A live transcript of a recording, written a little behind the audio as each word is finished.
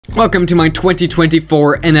Welcome to my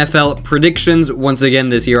 2024 NFL predictions. Once again,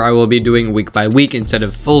 this year I will be doing week by week instead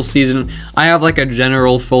of full season. I have like a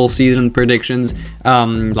general full season predictions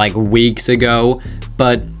like weeks ago,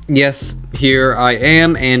 but yes, here I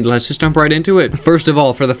am, and let's just jump right into it. First of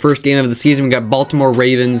all, for the first game of the season, we got Baltimore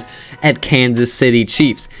Ravens at Kansas City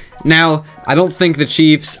Chiefs. Now, I don't think the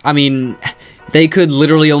Chiefs, they could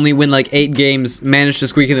literally only win like 8 games, manage to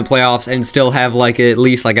squeak in the playoffs, and still have like at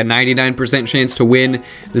least like a 99% chance to win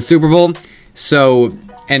the Super Bowl. So,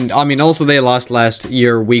 and also they lost last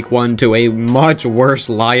year week 1 to a much worse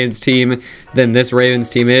Lions team than this Ravens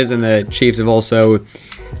team is, and the Chiefs have also,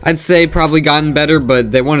 I'd say, probably gotten better,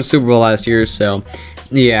 but they won a Super Bowl last year, so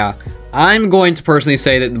yeah. I'm going to personally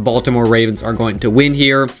say that the Baltimore Ravens are going to win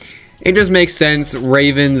here. It just makes sense.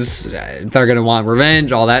 Ravens, they're going to want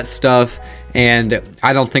revenge, all that stuff. And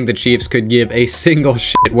I don't think the Chiefs could give a single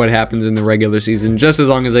shit what happens in the regular season, just as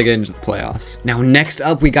long as they get into the playoffs. Now, next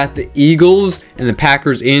up, we got the Eagles and the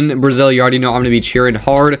Packers in Brazil. You already know I'm going to be cheering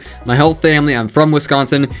hard. My whole family, I'm from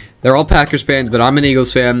Wisconsin. They're all Packers fans, but I'm an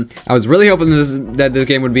Eagles fan. I was really hoping that this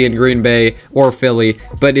game would be in Green Bay or Philly,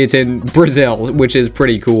 but it's in Brazil, which is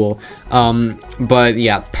pretty cool. But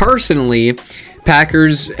yeah, personally,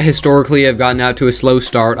 Packers historically have gotten out to a slow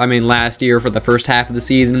start. Last year for the first half of the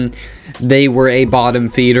season, they were a bottom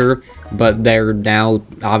feeder, but they're now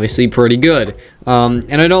obviously pretty good.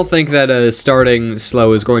 And I don't think that starting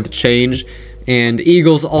slow is going to change. And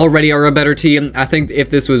Eagles already are a better team. I think if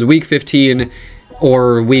this was week 15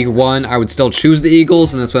 or week 1, I would still choose the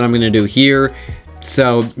Eagles, and that's what I'm going to do here.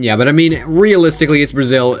 So, yeah, but realistically, it's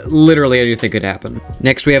Brazil. Literally anything could happen.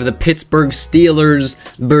 Next, we have the Pittsburgh Steelers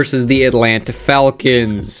versus the Atlanta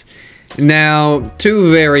Falcons. Now,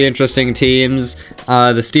 two very interesting teams.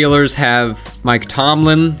 The Steelers have Mike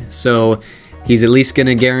Tomlin, so he's at least going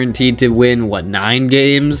to guaranteed to win, 9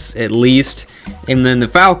 games at least. And then the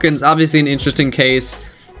Falcons, obviously an interesting case.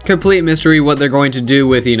 Complete mystery what they're going to do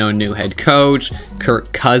with, new head coach,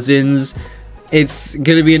 Kirk Cousins. It's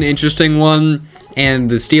going to be an interesting one. And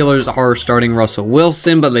the Steelers are starting Russell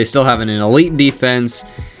Wilson, but they still have an elite defense.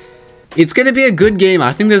 It's going to be a good game.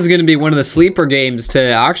 I think this is going to be one of the sleeper games to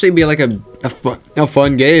actually be like a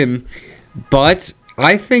fun game. But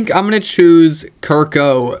I think I'm going to choose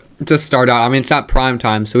Kirko to start out. It's not prime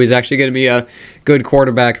time, so he's actually going to be a good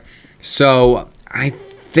quarterback. So I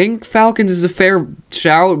think Falcons is a fair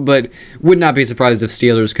shout, but would not be surprised if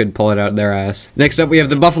Steelers could pull it out of their ass. Next up, we have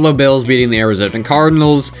the Buffalo Bills beating the Arizona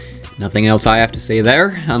Cardinals. Nothing else I have to say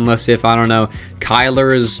there, unless if, I don't know,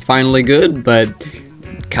 Kyler is finally good, but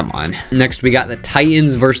come on. Next, we got the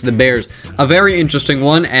Titans versus the Bears. A very interesting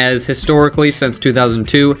one, as historically, since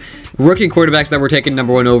 2002, rookie quarterbacks that were taken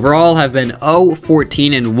 #1 overall have been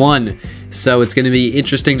 0-14-1. So it's going to be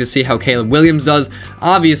interesting to see how Caleb Williams does.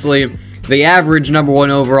 Obviously, the average #1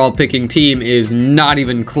 overall picking team is not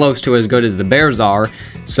even close to as good as the Bears are,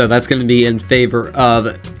 so that's going to be in favor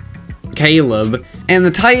of Caleb. And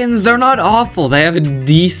the Titans, they're not awful. They have a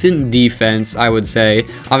decent defense, I would say.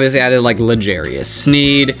 Obviously, added like L'Jarius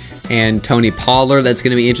Sneed and Tony Pollard. That's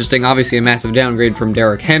going to be interesting. Obviously, a massive downgrade from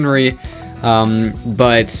Derrick Henry.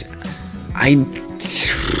 But I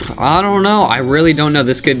don't know. I really don't know.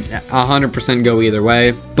 This could 100% go either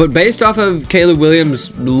way. But based off of Caleb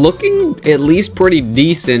Williams looking at least pretty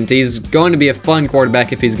decent, he's going to be a fun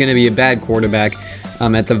quarterback if he's going to be a bad quarterback,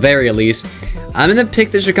 at the very least. I'm going to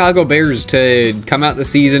pick the Chicago Bears to come out the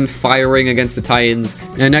season firing against the Titans.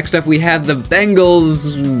 And next up, we have the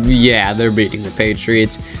Bengals. Yeah, they're beating the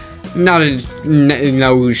Patriots.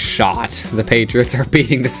 No shot. The Patriots are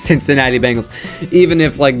beating the Cincinnati Bengals. Even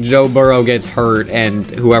if, Joe Burrow gets hurt and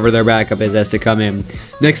whoever their backup is has to come in.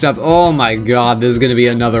 Next up, oh my god, this is going to be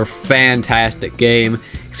another fantastic game.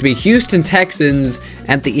 It's going to be Houston Texans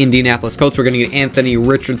at the Indianapolis Colts. We're going to get Anthony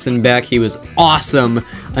Richardson back. He was awesome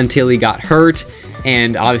until he got hurt.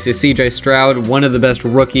 And obviously CJ Stroud, one of the best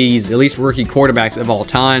rookies, at least rookie quarterbacks of all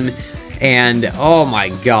time. And oh my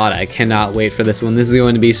god, I cannot wait for this one. This is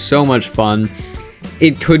going to be so much fun.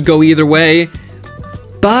 It could go either way,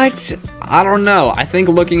 but I don't know. I think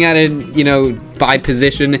looking at it, by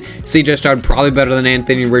position, CJ Stroud probably better than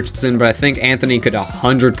Anthony Richardson, but I think Anthony could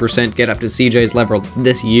 100% get up to CJ's level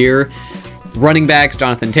this year. Running backs,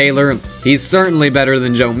 Jonathan Taylor, he's certainly better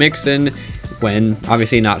than Joe Mixon when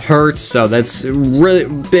obviously not hurt, so that's really a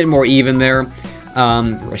bit more even there.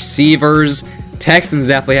 Receivers, Texans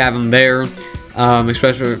definitely have him there,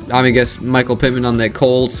 especially, I guess, Michael Pittman on the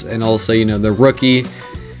Colts, and also, the rookie.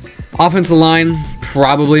 Offensive line,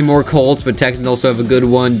 probably more Colts, but Texans also have a good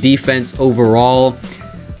one. Defense overall,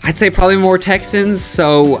 I'd say probably more Texans,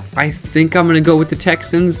 so I think I'm going to go with the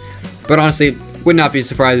Texans. But honestly, Would not be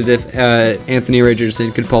surprised if Anthony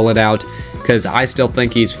Richardson could pull it out, because I still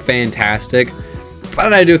think he's fantastic.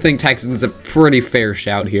 But I do think Texans a pretty fair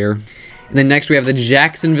shout here. And then next we have the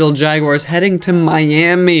Jacksonville Jaguars heading to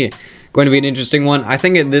Miami. Going to be an interesting one. I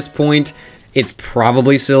think at this point, it's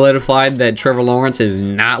probably solidified that Trevor Lawrence is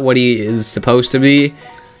not what he is supposed to be.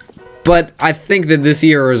 But I think that this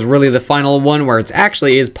year is really the final one where it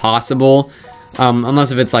actually is possible.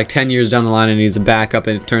 Unless if it's like 10 years down the line and he's a backup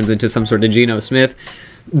and it turns into some sort of Geno Smith.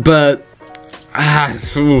 But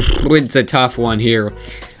it's a tough one here.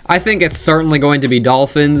 I think it's certainly going to be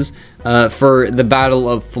Dolphins for the Battle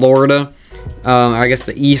of Florida. I guess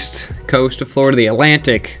the east coast of Florida, the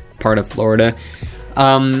Atlantic part of Florida.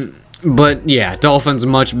 But yeah, Dolphins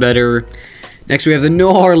much better. Next we have the New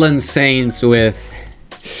Orleans Saints with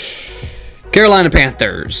Carolina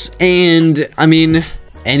Panthers. And, I mean,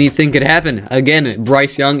 anything could happen. Again,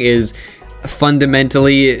 Bryce Young is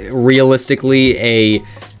fundamentally, realistically,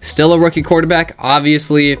 still a rookie quarterback.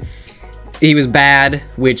 Obviously, he was bad,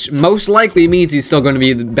 which most likely means he's still going to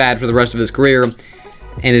be bad for the rest of his career.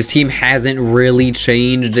 And his team hasn't really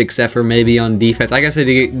changed except for maybe on defense. I guess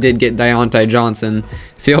he did get Deontay Johnson.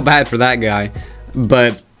 Feel bad for that guy.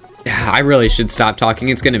 But I really should stop talking.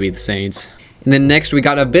 It's going to be the Saints. And then next we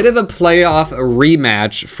got a bit of a playoff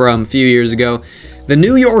rematch from a few years ago. The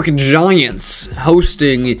New York Giants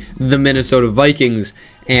hosting the Minnesota Vikings.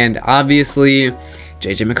 And obviously,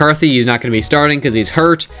 JJ McCarthy, he's not going to be starting because he's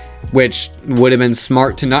hurt, which would have been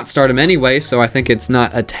smart to not start him anyway. So I think it's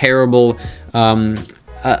not a terrible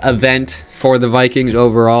event for the Vikings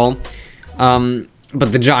overall.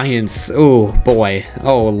 But the Giants, oh boy,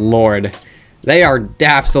 oh lord. They are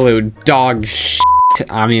absolute dog shit.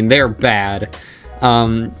 I mean, they're bad.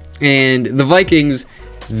 And the Vikings,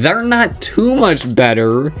 they're not too much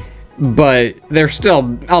better, but they're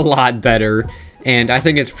still a lot better. And I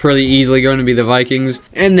think it's pretty easily going to be the Vikings.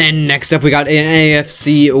 And then next up, we got an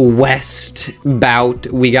AFC West bout.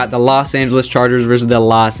 We got the Los Angeles Chargers versus the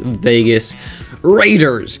Las Vegas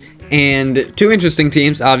Raiders. And two interesting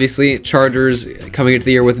teams, obviously. Chargers coming into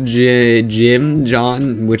the year with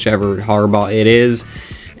John, whichever Harbaugh it is.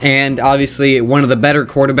 And obviously one of the better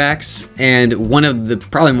quarterbacks and one of the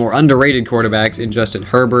probably more underrated quarterbacks in Justin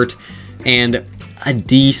Herbert. And a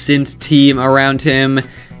decent team around him.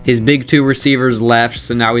 His big two receivers left,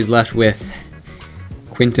 so now he's left with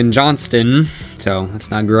Quentin Johnston. So that's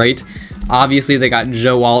not great. Obviously, they got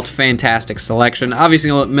Joe Alt, fantastic selection. Obviously,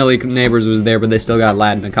 Millie Neighbors was there, but they still got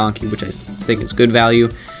Ladd McConkey, which I think is good value.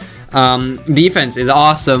 Defense is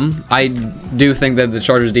awesome. I do think that the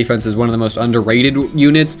Chargers defense is one of the most underrated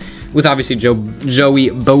units, with obviously Joey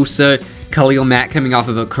Bosa, Khalil Mack coming off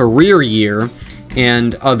of a career year,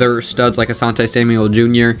 and other studs like Asante Samuel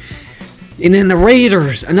Jr. And then the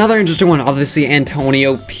Raiders, another interesting one, obviously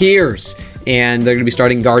Antonio Pierce. And they're going to be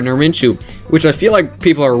starting Gardner Minshew, which I feel like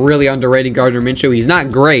people are really underrating Gardner Minshew. He's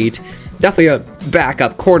not great, definitely a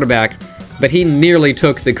backup quarterback, but he nearly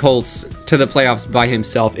took the Colts to the playoffs by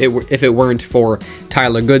himself if it weren't for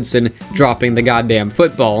Tyler Goodson dropping the goddamn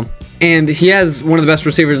football. And he has one of the best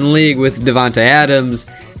receivers in the league with Devontae Adams,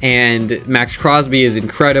 and Max Crosby is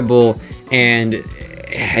incredible, and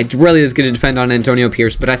it really is going to depend on Antonio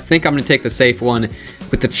Pierce, but I think I'm going to take the safe one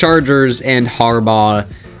with the Chargers and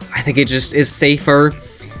Harbaugh. I think it just is safer,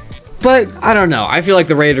 but I don't know. I feel like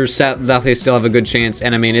the Raiders definitely still have a good chance,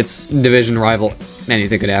 and I mean, it's division rival.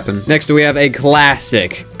 Anything could happen. Next, we have a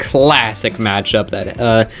classic matchup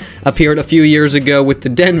that appeared a few years ago with the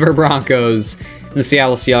Denver Broncos and the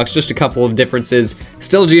Seattle Seahawks. Just a couple of differences.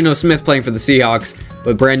 Still Geno Smith playing for the Seahawks,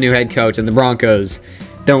 but brand new head coach, and the Broncos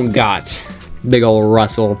don't got big ol'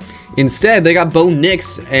 Russell. Instead, they got Bo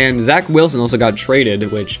Nix, and Zach Wilson also got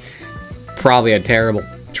traded, which probably a terrible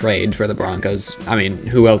trade for the Broncos. I mean,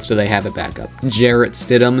 who else do they have at backup? Jarrett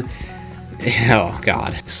Stidham. Oh,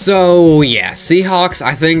 God. So, yeah, Seahawks,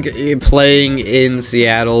 I think, playing in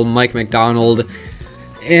Seattle, Mike McDonald,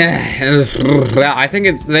 I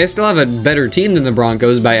think they still have a better team than the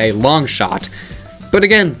Broncos by a long shot. But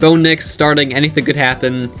again, Bo Nix starting, anything could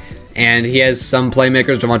happen, and he has some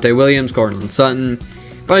playmakers, Javonte Williams, Courtland Sutton,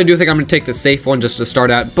 but I do think I'm going to take the safe one just to start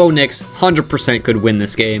out. Bo Nix 100% could win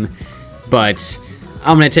this game, but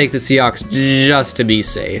I'm going to take the Seahawks just to be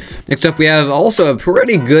safe. Next up, we have also a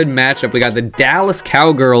pretty good matchup. We got the Dallas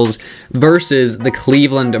Cowgirls versus the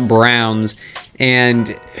Cleveland Browns.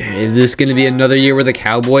 And is this going to be another year where the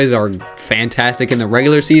Cowboys are fantastic in the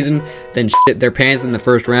regular season, then shit their pants in the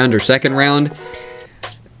first round or second round?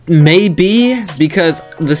 Maybe, because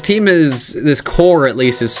this core at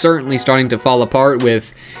least is certainly starting to fall apart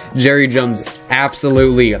with Jerry Jones'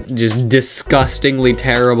 absolutely just disgustingly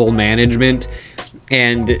terrible management.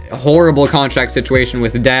 and horrible contract situation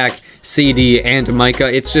with Dak, CD, and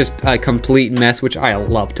Micah. It's just a complete mess, which I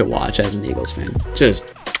love to watch as an Eagles fan. Just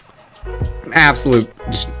absolute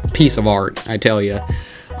just piece of art, I tell you.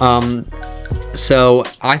 So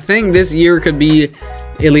I think this year could be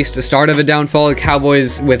at least the start of a downfall. The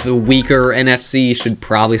Cowboys, with the weaker NFC, should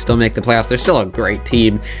probably still make the playoffs. They're still a great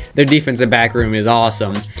team. Their defensive back room is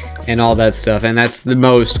awesome and all that stuff, and that's the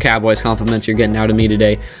most Cowboys compliments you're getting out of me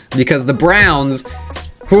today. Because the Browns,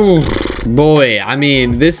 whew, boy, I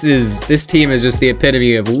mean, this team is just the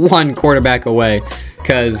epitome of one quarterback away.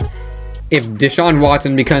 Because if Deshaun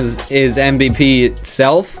Watson becomes his MVP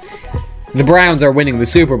self, the Browns are winning the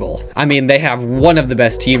Super Bowl. I mean, they have one of the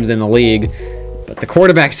best teams in the league. But the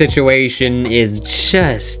quarterback situation is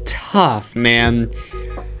just tough, man.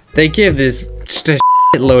 They give this just a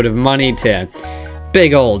shitload of money to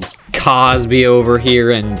big old Cosby over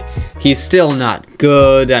here, and he's still not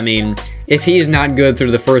good. I mean, if he's not good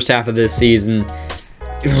through the first half of this season,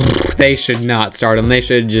 they should not start him. They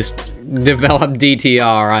should just develop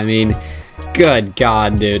DTR. I mean, good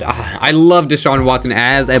God, dude. I love Deshaun Watson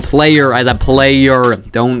as a player.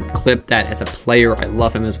 Don't clip that. As a player, I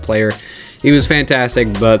love him as a player. He was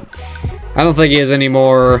fantastic, but I don't think he is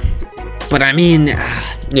anymore. But I mean,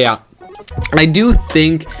 yeah. I do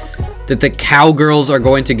think that the Cowgirls are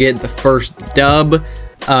going to get the first dub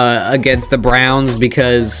against the Browns,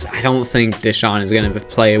 because I don't think Deshaun is going to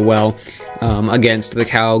play well against the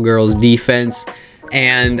Cowgirls defense.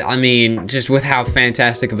 And I mean, just with how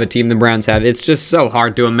fantastic of a team the Browns have, it's just so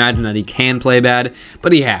hard to imagine that he can play bad,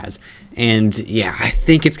 but he has. And yeah, I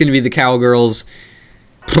think it's going to be the Cowgirls.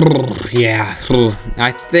 Yeah,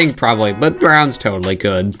 I think probably, but Browns totally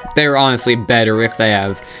could. They're honestly better if they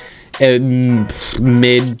have a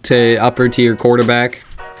mid to upper tier quarterback.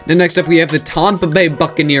 Now next up we have the Tampa Bay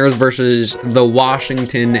Buccaneers versus the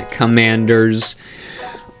Washington Commanders.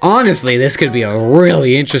 Honestly, this could be a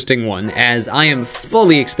really interesting one, as I am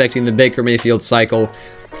fully expecting the Baker Mayfield cycle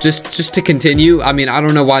just to continue. I mean, I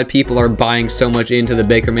don't know why people are buying so much into the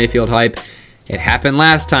Baker Mayfield hype. It happened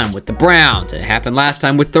last time with the Browns. It happened last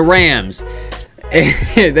time with the Rams.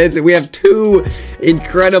 We have two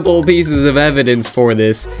incredible pieces of evidence for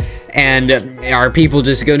this. And are people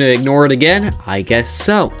just going to ignore it again? I guess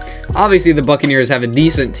so. Obviously, the Buccaneers have a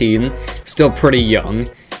decent team, still pretty young.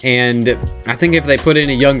 And I think if they put in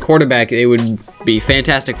a young quarterback, it would be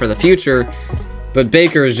fantastic for the future. But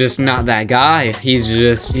Baker is just not that guy. He's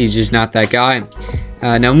just not that guy.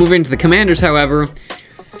 Now, moving to the Commanders, however,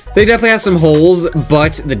 they definitely have some holes,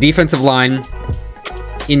 but the defensive line,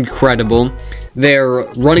 incredible. Their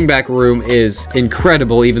running back room is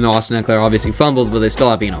incredible, even though Austin Eckler obviously fumbles, but they still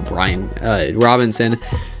have, Brian Robinson.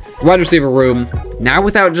 Wide receiver room, now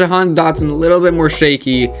without Jahan Dotson, a little bit more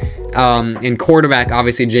shaky. And quarterback,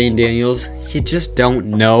 obviously, Jane Daniels. You just don't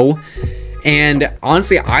know. And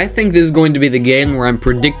honestly, I think this is going to be the game where I'm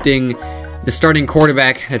predicting the starting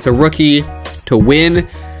quarterback, it's a rookie, to win.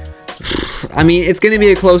 I mean, it's going to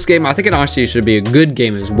be a close game. I think it honestly should be a good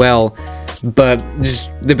game as well. But just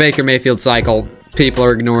the Baker Mayfield cycle, people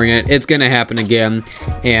are ignoring it. It's going to happen again.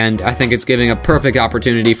 And I think it's giving a perfect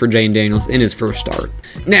opportunity for Jane Daniels in his first start.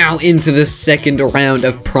 Now into the second round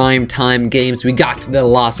of primetime games. We got the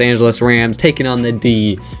Los Angeles Rams taking on the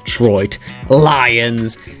Detroit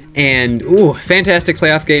Lions. And, ooh, fantastic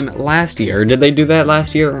playoff game last year. Did they do that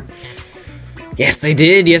last year? Yes, they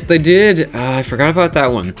did. Yes, they did. I forgot about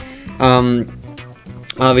that one.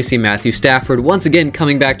 Obviously, Matthew Stafford, once again,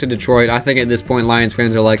 coming back to Detroit. I think at this point, Lions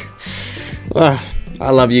fans are like, I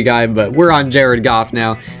love you, guy, but we're on Jared Goff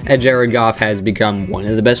now. And Jared Goff has become one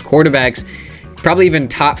of the best quarterbacks, probably even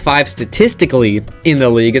top 5 statistically in the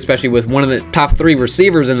league, especially with one of the top 3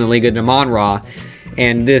 receivers in the league, Amon-Ra.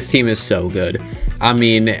 And this team is so good. I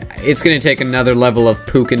mean, it's going to take another level of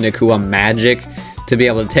Puka Nacua magic to be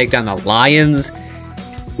able to take down the Lions,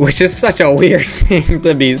 which is such a weird thing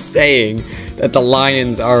to be saying, that the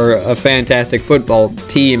Lions are a fantastic football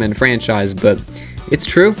team and franchise, but it's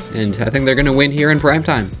true, and I think they're going to win here in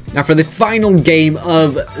primetime. Now for the final game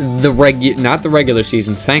of the not the regular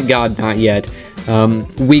season, thank God not yet,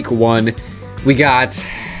 week 1, we got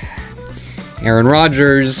Aaron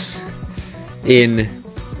Rodgers in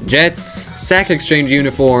Jets sack exchange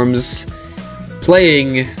uniforms,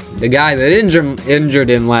 playing the guy that injured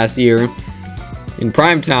him last year in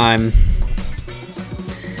primetime.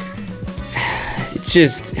 It's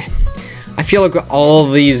just, I feel like all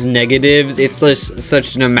these negatives, it's just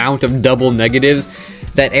such an amount of double negatives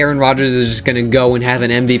that Aaron Rodgers is just going to go and have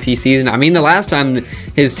an MVP season. I mean, the last time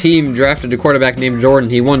his team drafted a quarterback named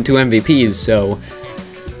Jordan, he won 2 MVPs, so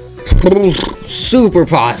super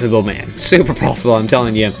possible, man. Super possible, I'm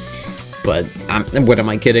telling you. But what am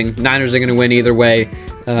I kidding? Niners are going to win either way.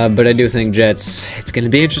 But I do think Jets, it's going to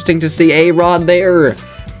be interesting to see A-Rod there.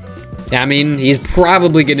 I mean, he's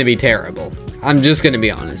probably going to be terrible. I'm just going to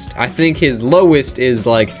be honest. I think his lowest is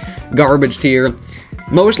like garbage tier.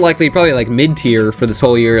 Most likely probably like mid-tier for this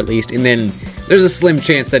whole year at least. And then there's a slim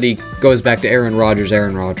chance that he goes back to Aaron Rodgers.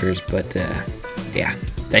 But yeah,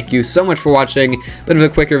 thank you so much for watching. Bit of a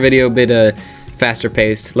quicker video, bit faster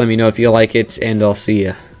paced. Let me know if you like it, and I'll see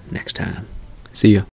you next time. See ya.